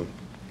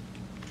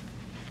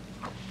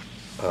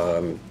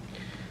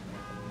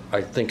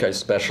 I think I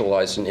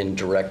specialize in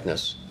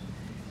indirectness.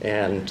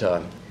 And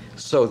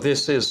so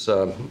this is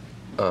a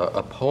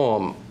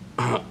poem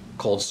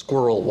called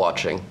Squirrel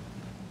Watching.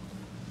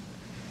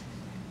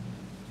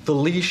 The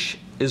leash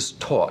is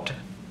taut,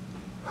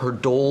 her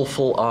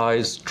doleful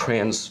eyes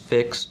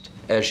transfixed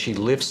as she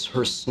lifts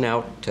her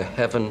snout to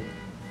heaven,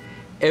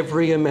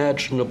 every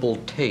imaginable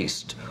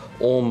taste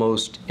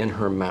almost in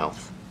her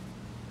mouth.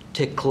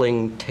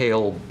 Tickling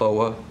tail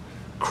boa,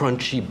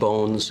 crunchy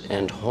bones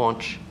and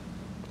haunch.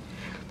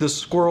 The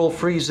squirrel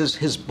freezes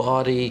his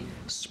body,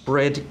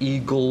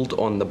 spread-eagled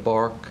on the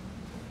bark,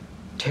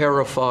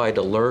 terrified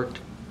alert,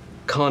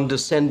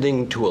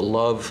 condescending to a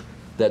love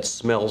that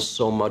smells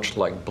so much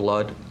like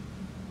blood.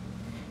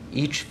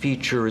 Each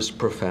feature is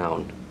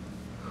profound.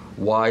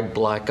 Wide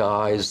black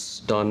eyes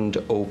stunned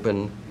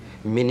open,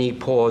 mini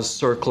paws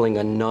circling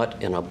a nut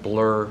in a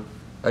blur,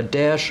 a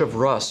dash of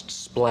rust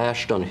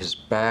splashed on his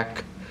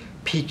back,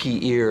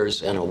 peaky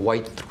ears and a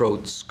white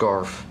throat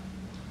scarf.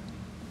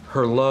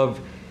 Her love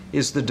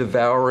is the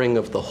devouring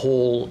of the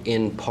whole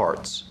in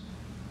parts.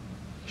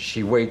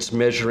 She waits,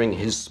 measuring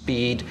his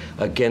speed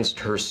against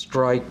her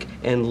strike,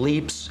 and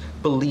leaps,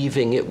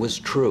 believing it was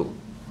true.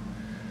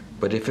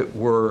 But if it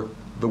were,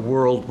 the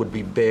world would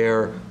be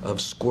bare of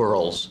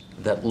squirrels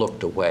that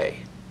looked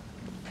away.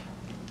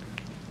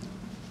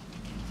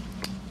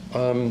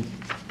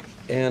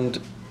 And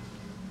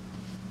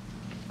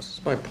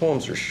since my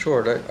poems are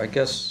short, I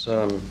guess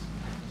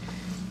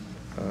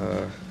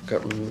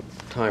got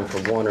time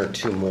for one or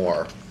two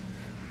more.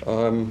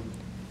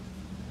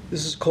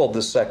 This is called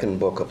The Second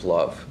Book of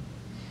Love.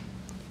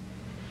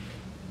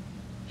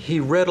 He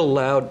read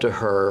aloud to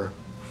her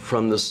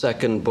from the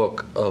second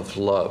book of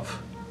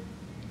love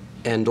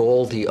and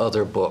all the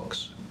other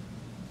books.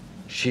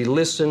 She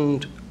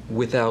listened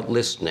without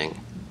listening,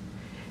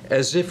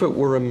 as if it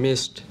were a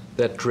mist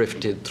that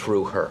drifted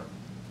through her.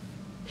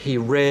 He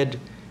read,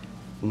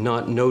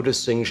 not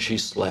noticing she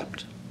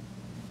slept.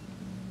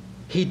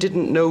 He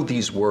didn't know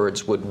these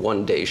words would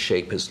one day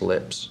shape his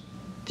lips.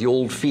 The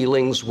old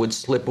feelings would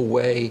slip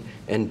away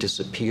and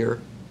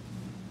disappear.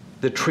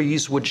 The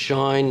trees would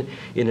shine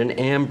in an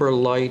amber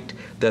light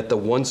that the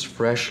once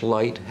fresh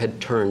light had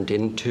turned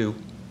into.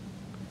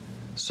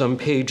 Some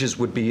pages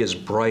would be as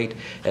bright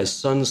as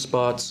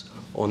sunspots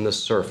on the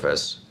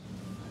surface.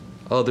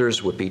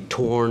 Others would be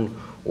torn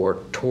or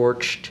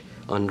torched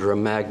under a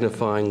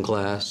magnifying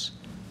glass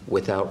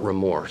without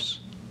remorse.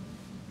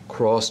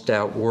 Crossed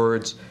out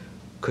words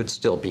could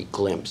still be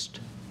glimpsed.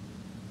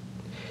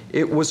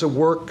 It was a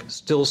work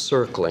still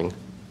circling,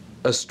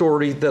 a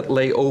story that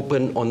lay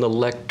open on the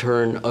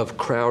lectern of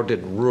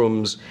crowded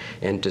rooms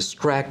and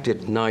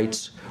distracted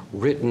nights,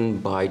 written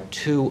by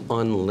two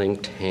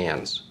unlinked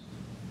hands.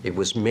 It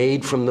was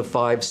made from the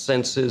five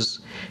senses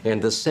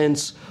and the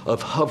sense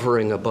of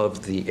hovering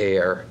above the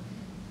air.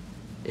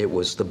 It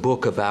was the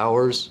book of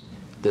hours,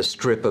 the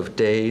strip of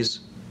days.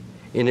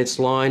 In its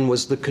line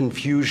was the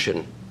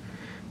confusion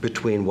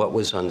between what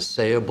was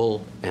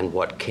unsayable and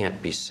what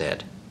can't be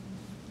said.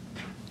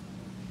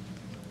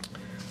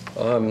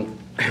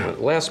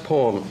 Last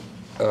poem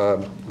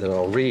that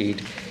I'll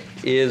read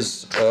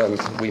is,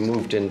 we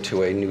moved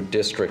into a new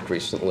district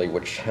recently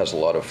which has a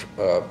lot of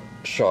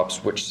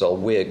shops which sell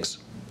wigs.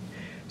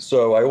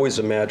 So I always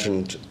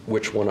imagined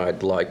which one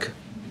I'd like.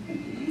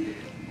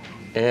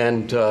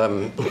 And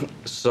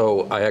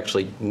so I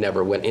actually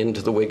never went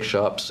into the wig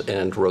shops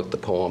and wrote the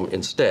poem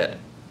instead.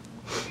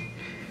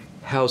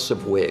 House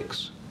of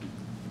Wigs.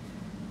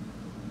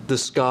 The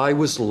sky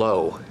was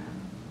low.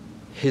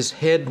 His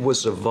head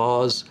was a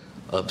vase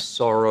of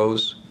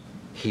sorrows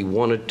he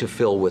wanted to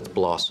fill with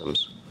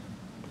blossoms.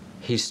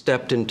 He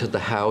stepped into the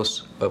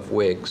house of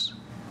wigs.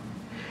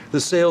 The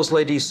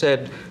saleslady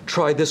said,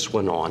 "Try this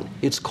one on.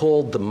 It's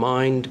called the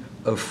Mind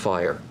of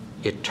Fire.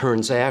 It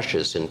turns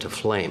ashes into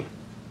flame."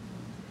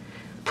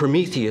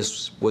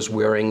 Prometheus was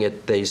wearing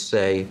it, they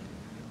say,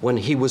 when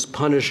he was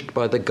punished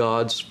by the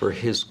gods for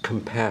his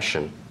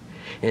compassion,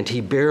 and he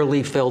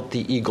barely felt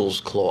the eagle's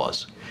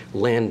claws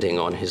landing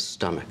on his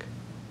stomach.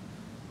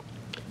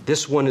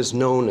 This one is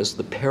known as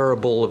the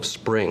parable of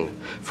spring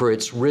for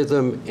its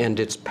rhythm and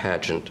its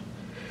pageant.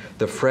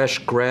 The fresh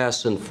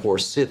grass and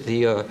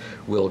forsythia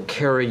will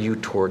carry you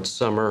toward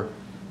summer,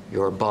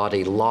 your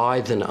body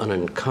lithe and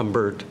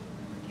unencumbered,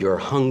 your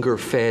hunger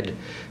fed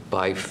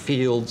by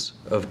fields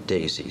of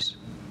daisies.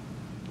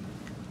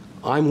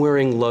 "I'm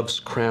wearing love's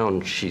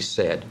crown," she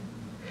said,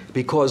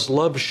 "because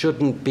love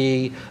shouldn't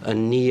be a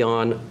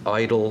neon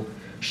idol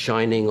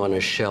shining on a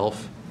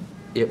shelf.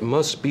 It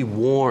must be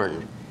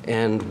worn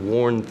and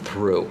worn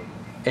through,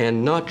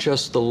 and not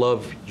just the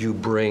love you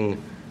bring,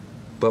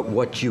 but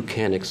what you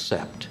can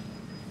accept,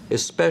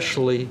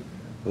 especially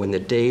when the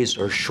days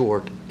are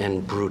short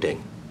and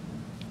brooding.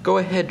 Go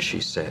ahead," she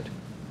said,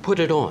 "put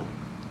it on.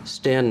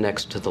 Stand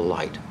next to the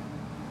light."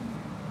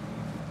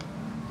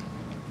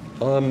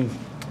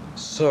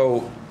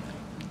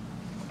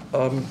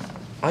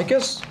 I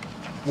guess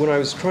when I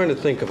was trying to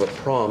think of a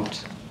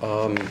prompt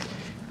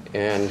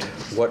and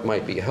what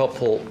might be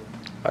helpful,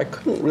 I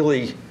couldn't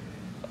really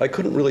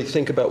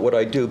think about what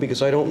I do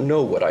because I don't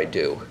know what I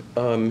do.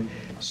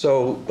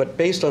 But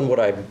based on what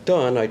I've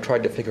done, I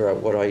tried to figure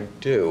out what I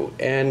do.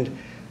 And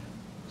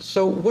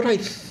so what I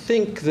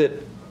think that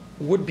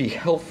would be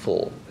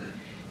helpful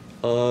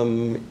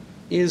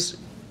is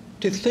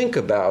to think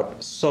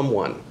about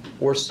someone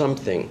or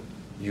something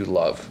you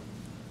love,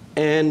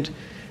 and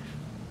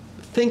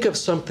think of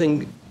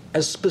something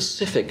as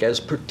specific, as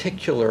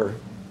particular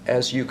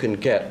as you can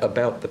get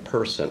about the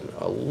person,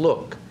 a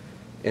look,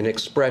 an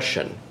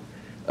expression,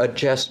 a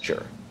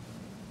gesture.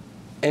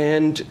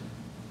 And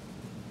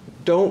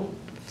don't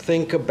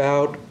think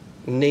about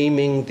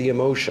naming the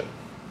emotion.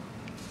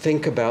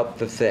 Think about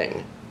the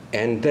thing,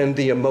 and then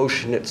the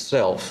emotion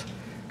itself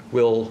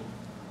will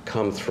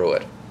come through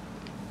it.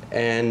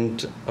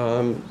 And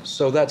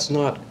so that's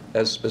not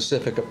as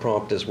specific a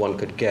prompt as one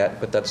could get,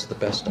 but that's the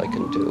best I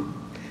can do.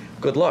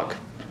 Good luck.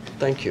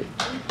 Thank you.